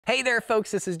Hey there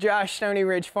folks, this is Josh, Stoney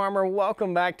Ridge Farmer.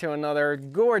 Welcome back to another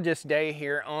gorgeous day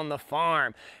here on the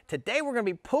farm. Today we're going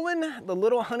to be pulling the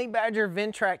little Honey Badger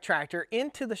Ventrac tractor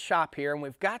into the shop here, and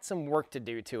we've got some work to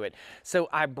do to it. So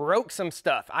I broke some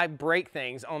stuff. I break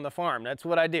things on the farm. That's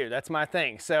what I do. That's my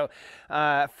thing. So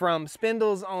from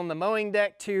spindles on the mowing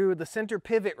deck to the center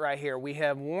pivot right here, we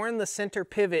have worn the center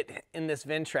pivot in this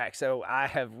Ventrac. So I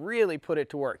have really put it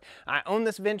to work. I own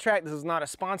this Ventrac. This is not a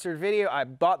sponsored video. I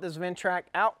bought this Ventrac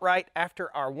outright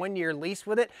after our 1-year lease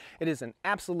with it. It is an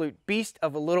absolute beast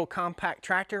of a little compact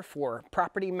tractor for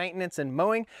property maintenance and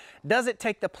mowing. Does it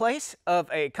take the place of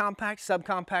a compact,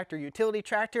 subcompact, or utility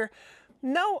tractor?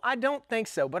 No, I don't think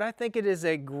so, but I think it is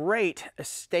a great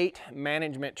estate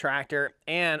management tractor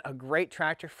and a great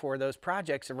tractor for those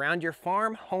projects around your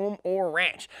farm, home, or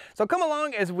ranch. So come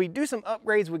along as we do some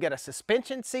upgrades. We got a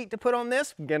suspension seat to put on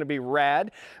this. Gonna be rad.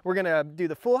 We're gonna do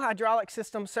the full hydraulic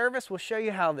system service. We'll show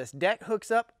you how this deck hooks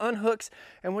up, unhooks,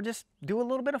 and we'll just do a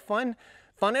little bit of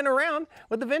funning around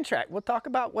with the Ventrac. We'll talk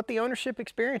about what the ownership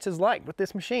experience is like with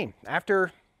this machine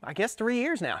after, I guess, 3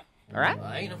 years now. All right?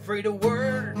 I ain't afraid of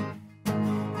work.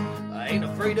 I ain't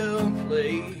afraid of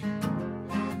play.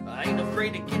 I ain't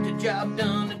afraid to get the job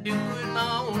done and do it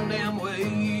my own damn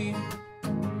way.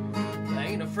 I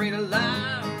ain't afraid of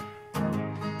life,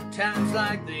 times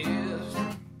like this.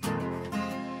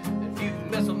 If you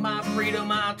mess with my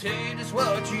freedom, I'll tell you just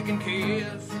what you can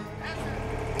kiss.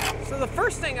 So the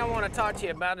first thing I want to talk to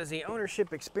you about is the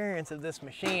ownership experience of this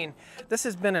machine. This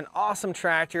has been an awesome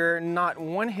tractor, not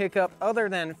one hiccup other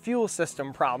than fuel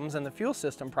system problems, and the fuel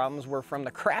system problems were from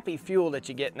the crappy fuel that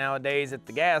you get nowadays at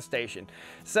the gas station.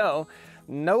 So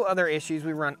no other issues.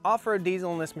 We run off-road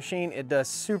diesel on this machine. It does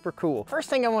super cool. First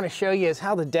thing I want to show you is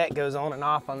how the deck goes on and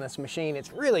off on this machine.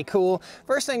 It's really cool.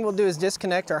 First thing we'll do is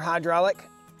disconnect our hydraulic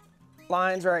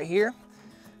lines right here,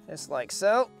 just like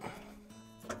so.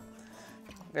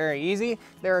 Very easy.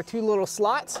 There are 2 little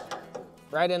slots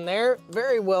right in there.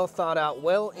 Very well thought out,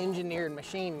 well engineered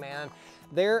machine, man.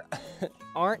 There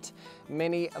aren't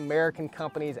many American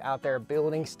companies out there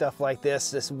building stuff like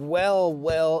this. This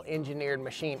well engineered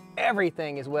machine.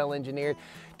 Everything is well engineered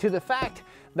to the fact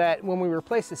that when we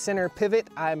replace the center pivot,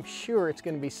 I'm sure it's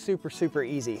going to be super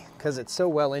easy because it's so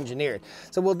well engineered.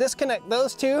 So we'll disconnect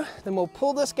those 2, then we'll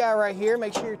pull this guy right here.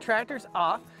 Make sure your tractor's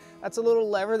off. That's a little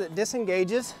lever that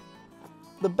disengages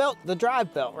the belt, the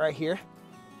drive belt right here.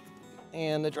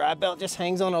 And the drive belt just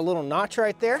hangs on a little notch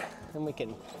right there, and we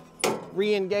can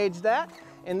re-engage that.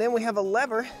 And then we have a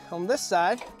lever on this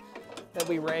side that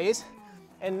we raise.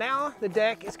 And now the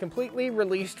deck is completely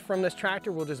released from this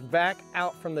tractor. We'll just back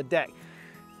out from the deck.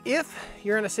 If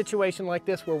you're in a situation like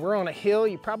this where we're on a hill,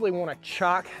 you probably want to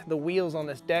chock the wheels on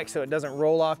this deck so it doesn't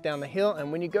roll off down the hill.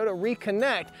 And when you go to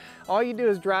reconnect, all you do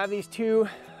is drive these 2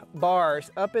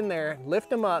 bars up in there, lift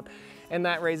them up, and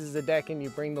that raises the deck, and you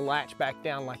bring the latch back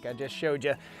down like I just showed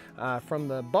you from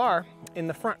the bar in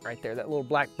the front right there, that little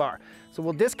black bar. So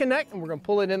we'll disconnect and we're gonna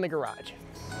pull it in the garage.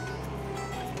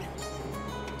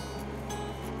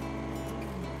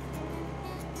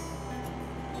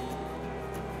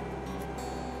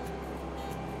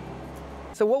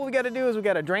 So what we got to do is we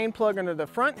got a drain plug under the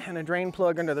front and a drain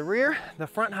plug under the rear. The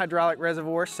front hydraulic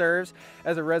reservoir serves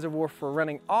as a reservoir for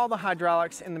running all the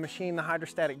hydraulics in the machine, the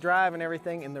hydrostatic drive and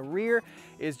everything. And the rear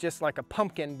is just like a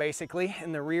pumpkin basically.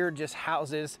 And the rear just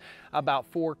houses about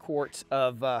 4 quarts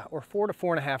of, or 4 to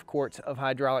 4.5 quarts of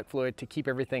hydraulic fluid to keep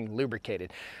everything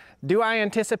lubricated. Do I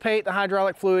anticipate the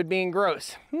hydraulic fluid being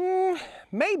gross?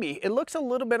 Maybe. It looks a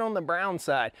little bit on the brown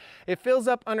side. It fills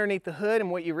up underneath the hood,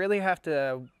 and what you really have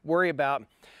to worry about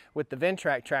with the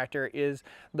Ventrac tractor is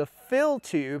the fill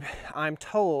tube, I'm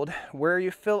told, where you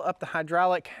fill up the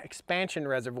hydraulic expansion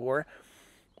reservoir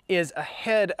is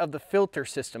ahead of the filter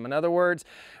system. In other words,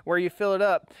 where you fill it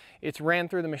up, it's ran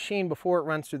through the machine before it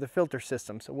runs through the filter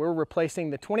system. So we're replacing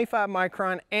the 25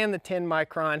 micron and the 10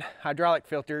 micron hydraulic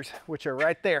filters, which are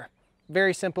right there.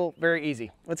 Very simple, very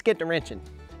easy. Let's get to wrenching.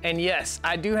 And yes,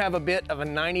 I do have a bit of a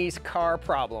 90s car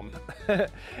problem.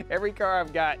 Every car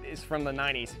I've got is from the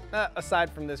 90s,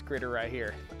 aside from this critter right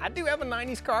here. I do have a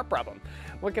 90s car problem.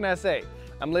 What can I say?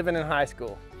 I'm living in high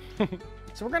school.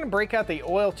 So we're gonna break out the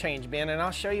oil change bin, and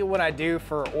I'll show you what I do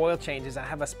for oil changes. I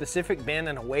have a specific bin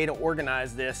and a way to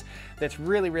organize this that's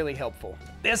really helpful.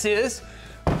 This is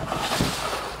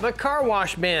the car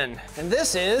wash bin, and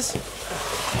this is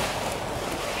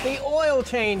the oil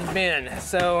change bin.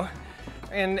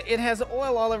 And it has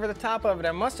oil all over the top of it.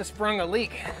 I must have sprung a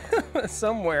leak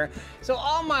somewhere. So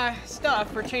all my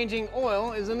stuff for changing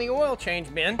oil is in the oil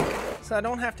change bin, so I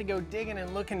don't have to go digging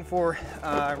and looking for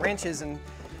wrenches and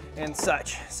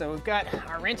such. So we've got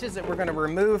our wrenches that we're gonna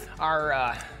remove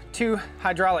our 2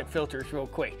 hydraulic filters real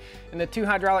quick. And the 2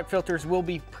 hydraulic filters will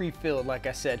be pre-filled, like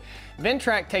I said.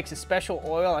 Ventrac takes a special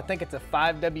oil, I think it's a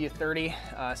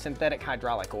 5W30 synthetic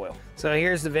hydraulic oil. So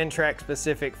here's the Ventrac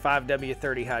specific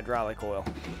 5W30 hydraulic oil.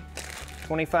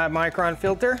 25 micron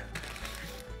filter,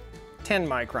 10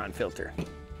 micron filter.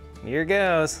 Here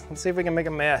goes. Let's see if we can make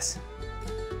a mess.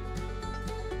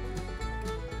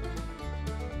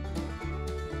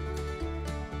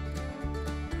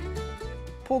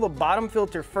 Pull the bottom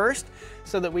filter first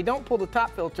so that we don't pull the top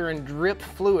filter and drip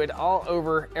fluid all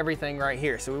over everything right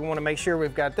here. So we want to make sure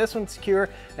we've got this one secure,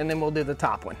 and then we'll do the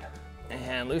top one.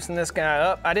 And loosen this guy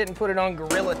up. I didn't put it on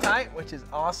Gorilla Tight, which is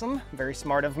awesome. Very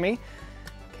smart of me.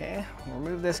 Okay, we'll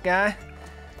remove this guy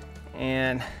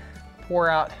and pour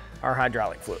out our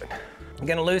hydraulic fluid. I'm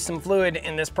gonna lose some fluid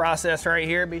in this process right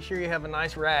here. Be sure you have a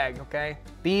nice rag, okay?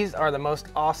 These are the most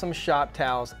awesome shop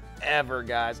towels ever,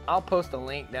 guys. I'll post a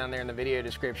link down there in the video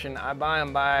description. I buy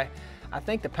them by, I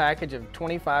think, the package of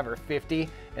 25 or 50,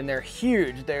 and they're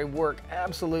huge. They work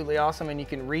absolutely awesome, and you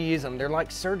can reuse them. They're like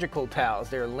surgical towels.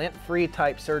 They're lint-free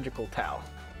type surgical towel.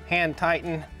 Hand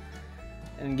tighten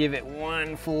and give it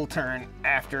one full turn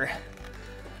after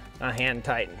I hand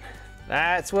tighten.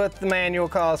 That's what the manual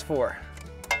calls for.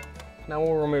 Now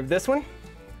we'll remove this one.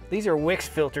 These are Wix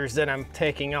filters that I'm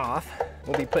taking off.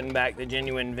 We'll be putting back the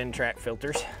genuine Ventrac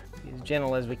filters. Be as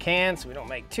gentle as we can so we don't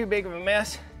make too big of a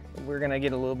mess. We're gonna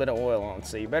get a little bit of oil on,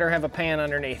 so you better have a pan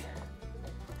underneath.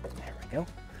 There we go.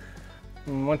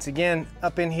 And once again,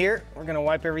 up in here, we're gonna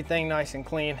wipe everything nice and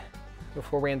clean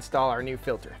before we install our new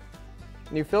filter.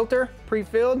 New filter,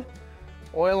 pre-filled,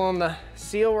 oil on the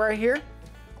seal right here.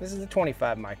 This is the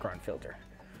 25 micron filter.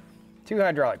 2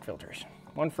 hydraulic filters,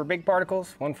 one for big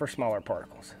particles, one for smaller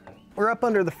particles. We're up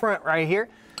under the front right here.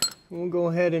 We'll go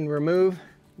ahead and remove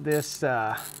this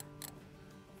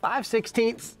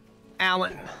 5/16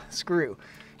 Allen screw.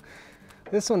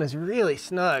 This one is really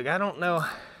snug. I don't know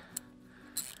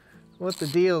what the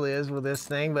deal is with this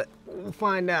thing, but we'll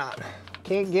find out.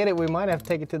 Can't get it, we might have to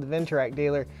take it to the Ventrac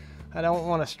dealer. I don't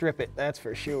want to strip it, that's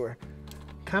for sure.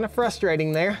 Kind of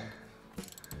frustrating there.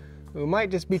 We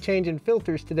might just be changing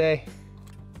filters today.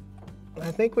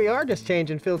 I think we are just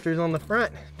changing filters on the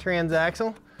front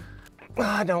transaxle. Oh,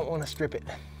 I don't want to strip it.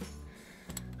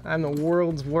 I'm the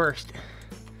world's worst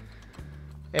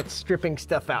at stripping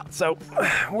stuff out. So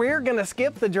we're gonna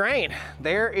skip the drain.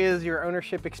 There is your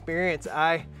ownership experience.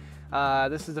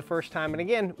 This is the first time, and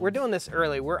again, we're doing this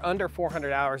early. We're under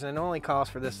 400 hours, and it only calls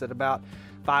for this at about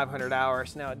 500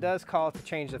 hours. Now it does call to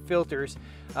change the filters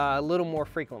a little more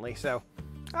frequently. So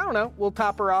I don't know, we'll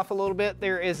top her off a little bit.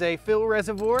 There is a fill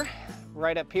reservoir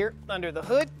right up here under the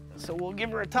hood. So we'll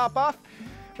give her a top off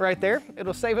right there.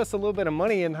 It'll save us a little bit of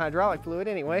money in hydraulic fluid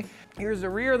anyway. Here's the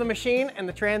rear of the machine, and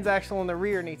the transaxle on the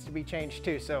rear needs to be changed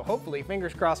too. So hopefully,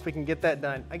 fingers crossed, we can get that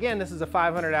done. Again, this is a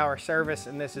 500-hour service,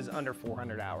 and this is under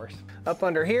 400 hours. Up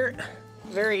under here,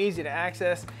 very easy to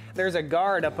access. There's a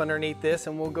guard up underneath this,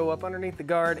 and we'll go up underneath the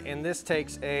guard, and this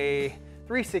takes a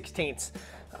 3/16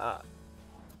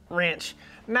 wrench.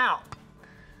 Now,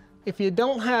 if you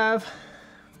don't have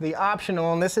the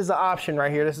optional, and this is the option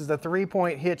right here, this is the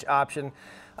 3-point hitch option.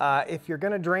 If you're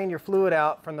gonna drain your fluid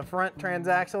out from the front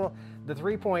transaxle, the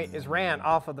 3-point is ran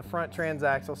off of the front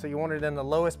transaxle, so you want it in the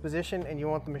lowest position and you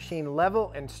want the machine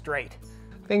level and straight.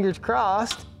 Fingers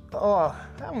crossed. Oh,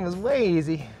 that one was way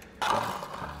easy.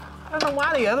 I don't know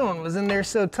why the other one was in there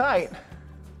so tight.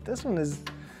 This one is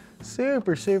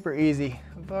super, super easy.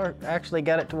 I've actually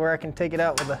got it to where I can take it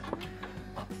out with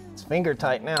it's finger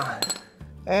tight now.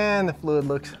 And the fluid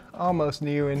looks almost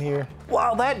new in here.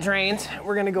 While that drains,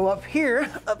 we're gonna go up here,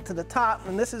 up to the top,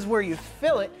 and this is where you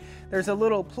fill it. There's a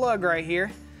little plug right here,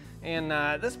 and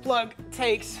this plug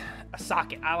takes a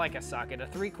socket. I like a socket, a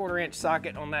 3/4 inch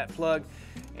socket on that plug,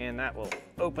 and that will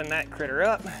open that critter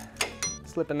up,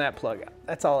 slipping that plug out.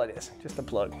 That's all it is, just a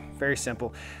plug, very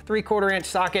simple. 3/4 inch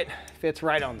socket fits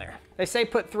right on there. They say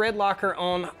put thread locker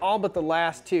on all but the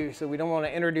last 2, so we don't wanna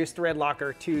introduce thread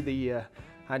locker to the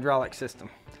hydraulic system.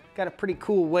 Got a pretty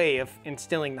cool way of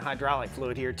instilling the hydraulic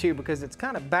fluid here too, because it's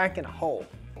kind of back in a hole.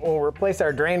 We'll replace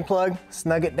our drain plug,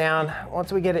 snug it down.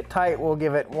 Once we get it tight, we'll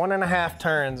give it 1.5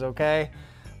 turns, okay?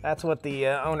 That's what the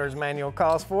owner's manual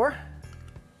calls for.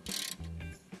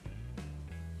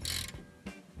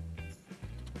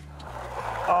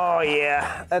 Oh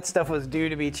yeah, that stuff was due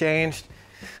to be changed.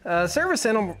 Service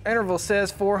interval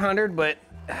says 400, but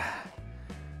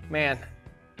man,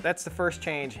 that's the first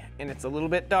change, and it's a little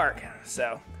bit dark,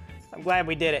 so I'm glad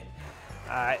we did it.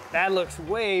 That looks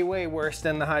way, way worse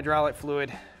than the hydraulic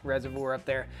fluid reservoir up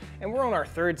there. And we're on our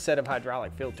 3rd set of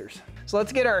hydraulic filters. So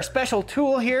let's get our special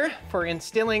tool here for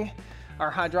instilling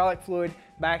our hydraulic fluid.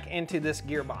 back into this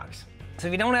gearbox. So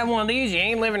if you don't have one of these, you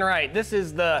ain't living right. This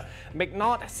is the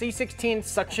McNaught C16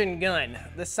 suction gun.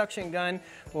 This suction gun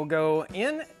will go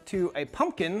into a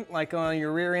pumpkin, like on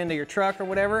your rear end of your truck or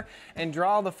whatever, and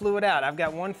draw the fluid out. I've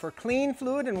got one for clean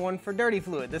fluid and one for dirty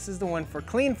fluid. This is the one for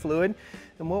clean fluid.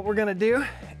 And what we're gonna do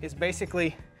is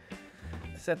basically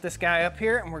set this guy up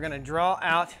here, and we're gonna draw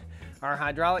out our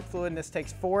hydraulic fluid, and this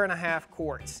takes 4.5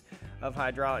 quarts of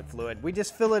hydraulic fluid. We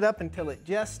just fill it up until it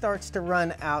just starts to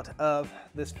run out of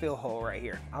this fill hole right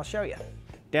here. I'll show you.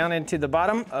 Down into the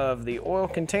bottom of the oil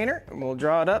container, and we'll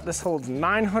draw it up. This holds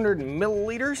 900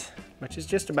 milliliters, which is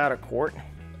just about a quart.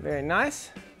 Very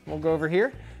nice. We'll go over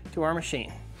here to our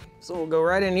machine. So we'll go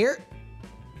right in here,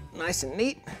 nice and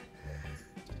neat.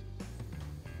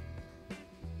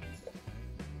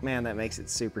 Man, that makes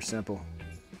it super simple.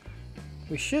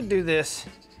 We should do this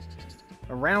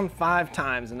around 5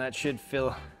 times, and that should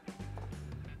fill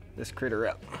this critter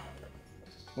up.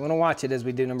 We want to watch it as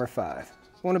we do number 5.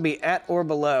 We want to be at or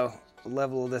below the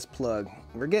level of this plug.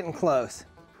 We're getting close.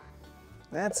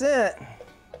 That's it.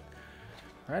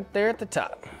 Right there at the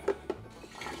top.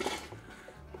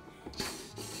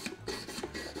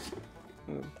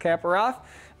 Cap her off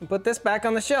and put this back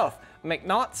on the shelf.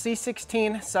 McNaught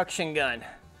C16 suction gun.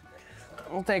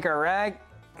 We'll take our rag,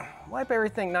 wipe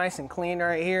everything nice and clean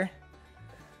right here.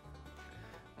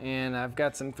 And I've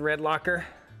got some thread locker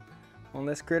on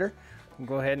this critter. We'll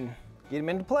go ahead and get him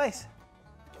into place.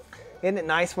 Isn't it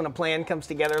nice when a plan comes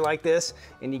together like this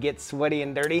and you get sweaty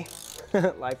and dirty?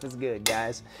 Life is good,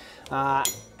 guys.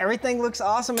 Everything looks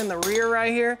awesome in the rear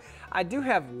right here. I do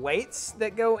have weights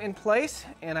that go in place,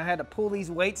 and I had to pull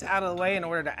these weights out of the way in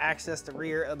order to access the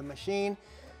rear of the machine.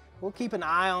 We'll keep an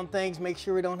eye on things, make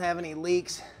sure we don't have any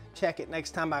leaks. Check it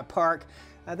next time I park.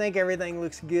 I think everything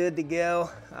looks good to go.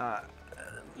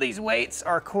 These weights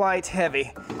are quite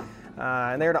heavy,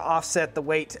 and they're to offset the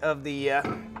weight of the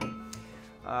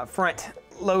front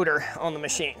loader on the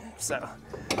machine. So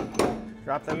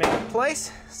drop them into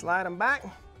place, slide them back,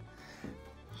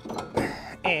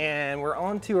 and we're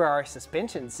on to our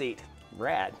suspension seat.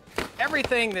 Rad.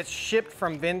 Everything that's shipped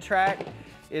from Ventrac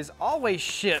is always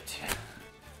shipped,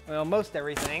 well, most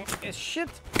everything is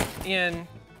shipped in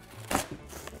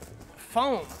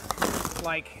foam,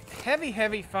 like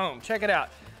heavy foam. Check it out.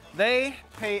 They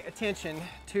pay attention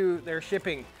to their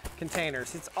shipping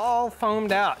containers. It's all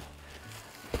foamed out.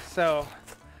 So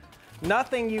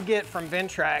nothing you get from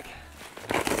Ventrac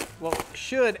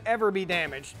should ever be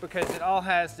damaged because it all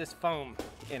has this foam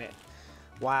in it.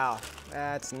 Wow,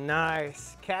 that's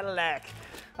nice. Cadillac.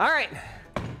 All right,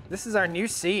 this is our new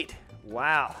seat.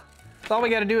 Wow. So all we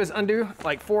gotta do is undo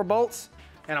like 4 bolts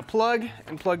and a plug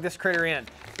and plug this critter in.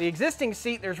 The existing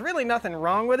seat, there's really nothing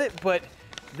wrong with it, but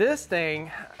this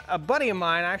thing, a buddy of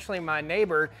mine, actually my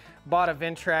neighbor, bought a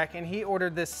Ventrac and he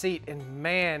ordered this seat, and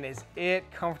man, is it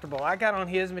comfortable. I got on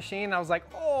his machine and I was like,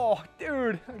 oh,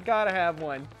 dude, I gotta have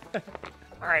one.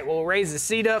 All right, we'll raise the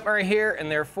seat up right here, and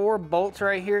there are 4 bolts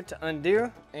right here to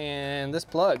undo, and this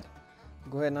plug.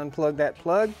 Go ahead and unplug that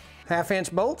plug.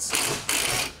 1/2-inch bolts.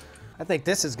 I think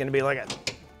this is gonna be like a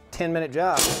 10-minute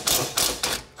job.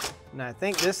 And I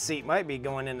think this seat might be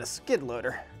going in the skid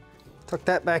loader. Tuck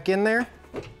that back in there.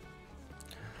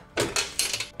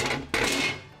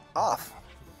 Off.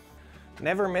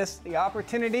 Never miss the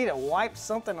opportunity to wipe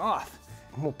something off.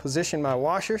 We'll position my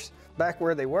washers back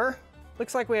where they were.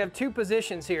 Looks like we have 2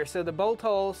 positions here. So the bolt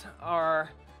holes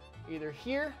are either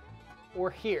here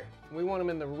or here. We want them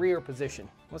in the rear position.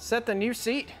 Let's set the new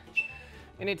seat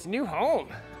in its new home.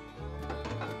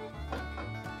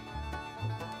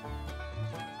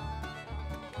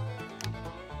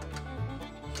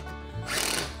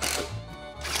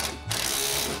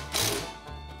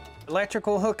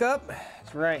 Electrical hookup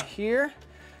is right here,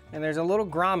 and there's a little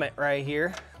grommet right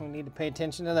here. We need to pay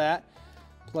attention to that.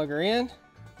 Plug her in,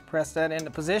 press that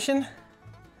into position,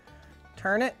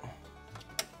 turn it.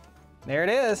 There it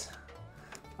is.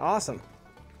 Awesome.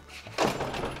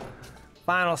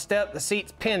 Final step, the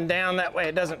seat's pinned down, that way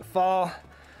it doesn't fall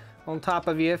on top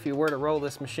of you if you were to roll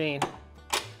this machine.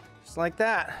 Just like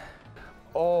that.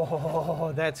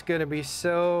 Oh, that's gonna be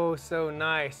so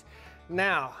nice.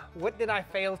 Now, what did I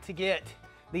fail to get?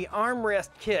 The armrest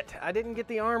kit. I didn't get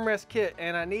the armrest kit,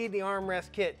 and I need the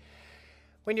armrest kit.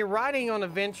 When you're riding on a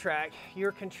Ventrac,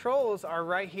 your controls are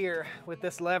right here with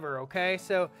this lever, okay?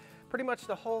 So pretty much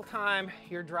the whole time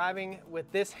you're driving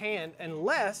with this hand,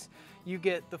 unless you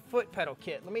get the foot pedal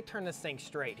kit. Let me turn this thing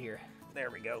straight here. There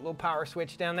we go, little power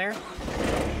switch down there.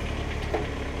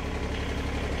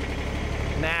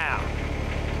 Now,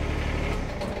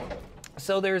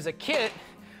 so there's a kit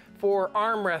for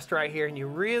armrest right here, and you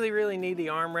really need the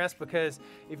armrest, because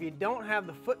if you don't have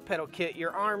the foot pedal kit,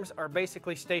 your arms are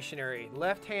basically stationary.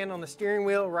 Left hand on the steering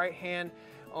wheel, right hand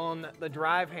on the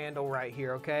drive handle right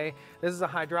here, okay? This is a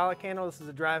hydraulic handle, this is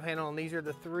a drive handle, and these are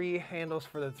the 3 handles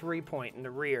for the 3-point in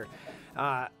the rear.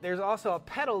 There's also a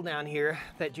pedal down here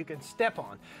that you can step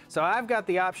on. So I've got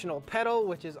the optional pedal,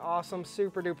 which is awesome,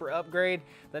 super duper upgrade.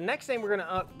 The next thing we're gonna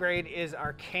upgrade is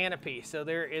our canopy. So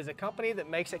there is a company that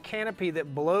makes a canopy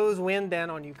that blows wind down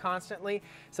on you constantly.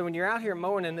 So when you're out here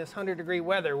mowing in this 100-degree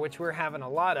weather, which we're having a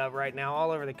lot of right now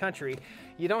all over the country,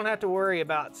 you don't have to worry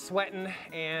about sweating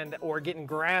or getting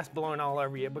grass blowing all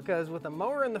over you, because with a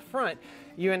mower in the front,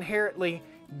 you inherently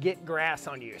get grass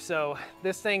on you. So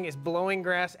this thing is blowing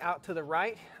grass out to the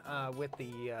right with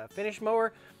the finish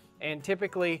mower, and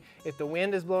typically if the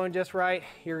wind is blowing just right,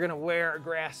 you're gonna wear a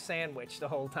grass sandwich the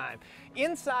whole time.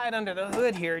 Inside under the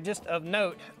hood here, just of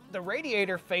note, the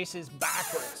radiator faces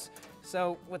backwards.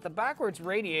 So with the backwards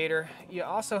radiator, you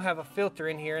also have a filter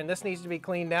in here, and this needs to be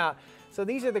cleaned out. So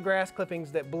these are the grass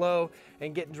clippings that blow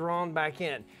and get drawn back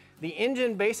in. The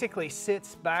engine basically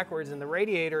sits backwards, and the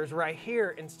radiator is right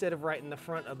here instead of right in the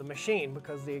front of the machine,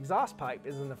 because the exhaust pipe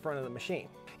is in the front of the machine.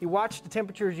 You watch the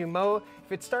temperature as you mow.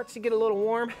 If it starts to get a little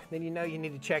warm, then you know you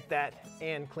need to check that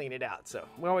and clean it out. So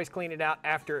we always clean it out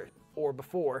after or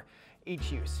before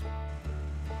each use.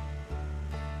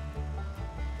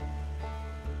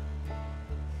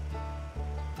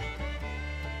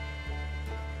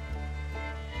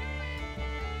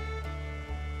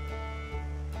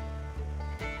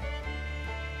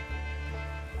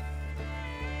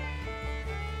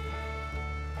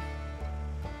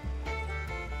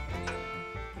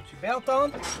 Belt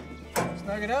on,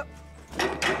 snug it up,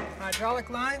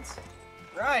 hydraulic lines.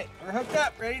 Right, we're hooked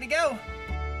up, ready to go.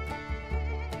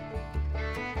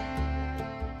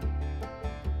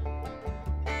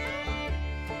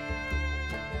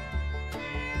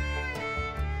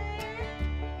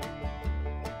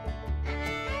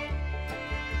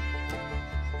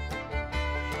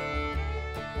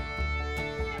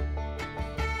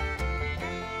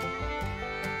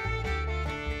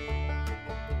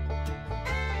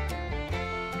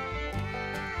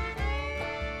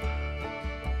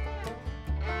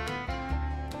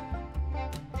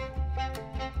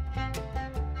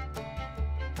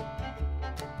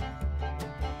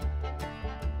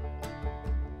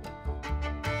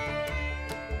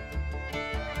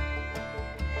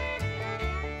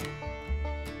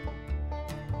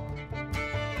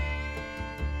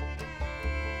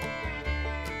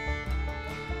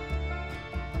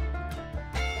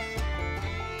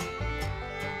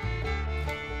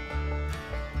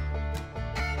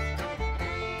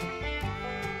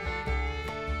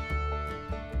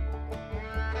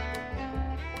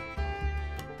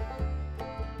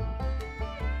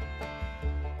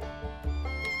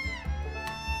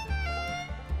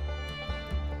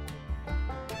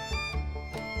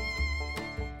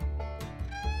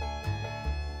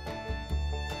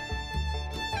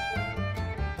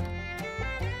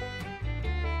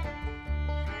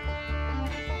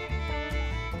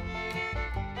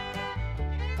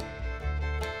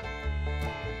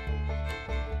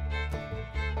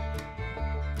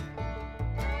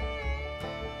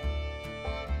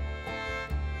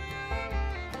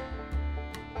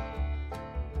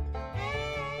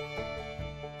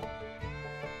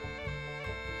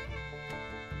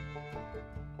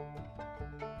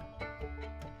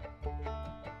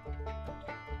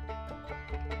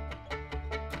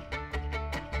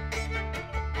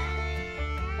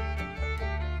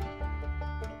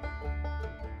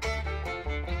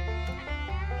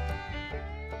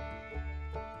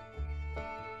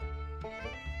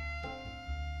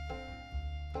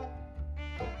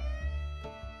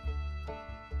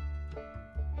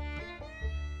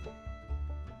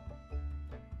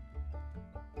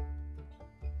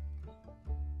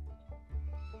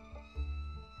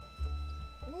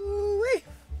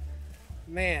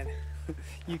 Man,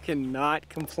 you cannot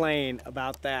complain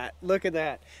about that. Look at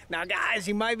that. Now guys,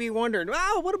 you might be wondering,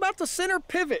 oh, what about the center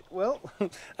pivot? Well,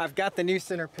 I've got the new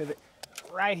center pivot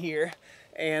right here,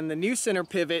 and the new center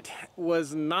pivot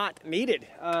was not needed.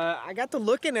 I got to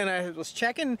looking and I was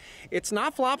checking. It's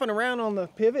not flopping around on the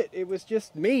pivot. It was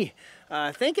just me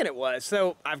thinking it was.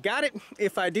 So I've got it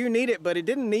if I do need it, but it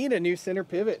didn't need a new center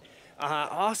pivot.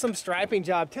 Awesome striping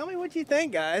job. Tell me what you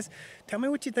think, guys. Tell me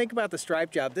what you think about the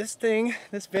stripe job. This thing,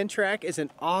 this Ventrac, is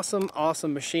an awesome,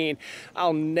 awesome machine.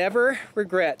 I'll never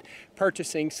regret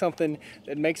purchasing something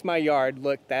that makes my yard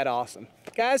look that awesome.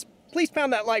 Guys, please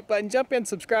pound that like button, jump in,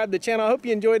 subscribe to the channel. I hope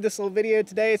you enjoyed this little video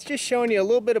today. It's just showing you a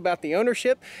little bit about the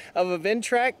ownership of a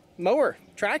Ventrac mower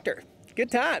tractor.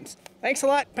 Good times. Thanks a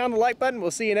lot. Pound the like button. We'll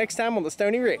see you next time on the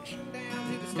Stoney Ridge.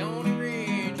 Down to the Stoney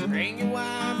Ridge. Bring your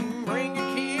wife and bring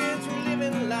your kids. We're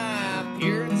living life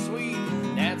pure and sweet.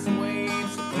 That's the way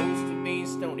it's supposed to be,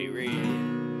 Stoney Ridge.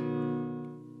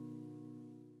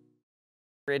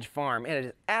 Ridge Farm. It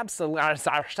is absolutely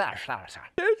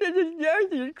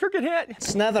crooked hat.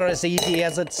 It's never as easy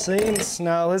as it seems,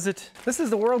 now is it? This is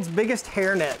the world's biggest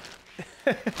hairnet.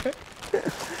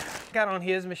 Got on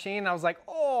his machine and I was like,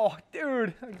 oh,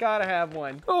 dude, I gotta have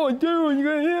one. Oh, dude, you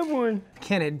gotta have one.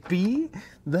 Can it be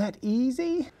that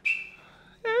easy?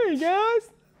 Hey, guys.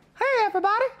 Hey,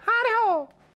 everybody. Howdy ho.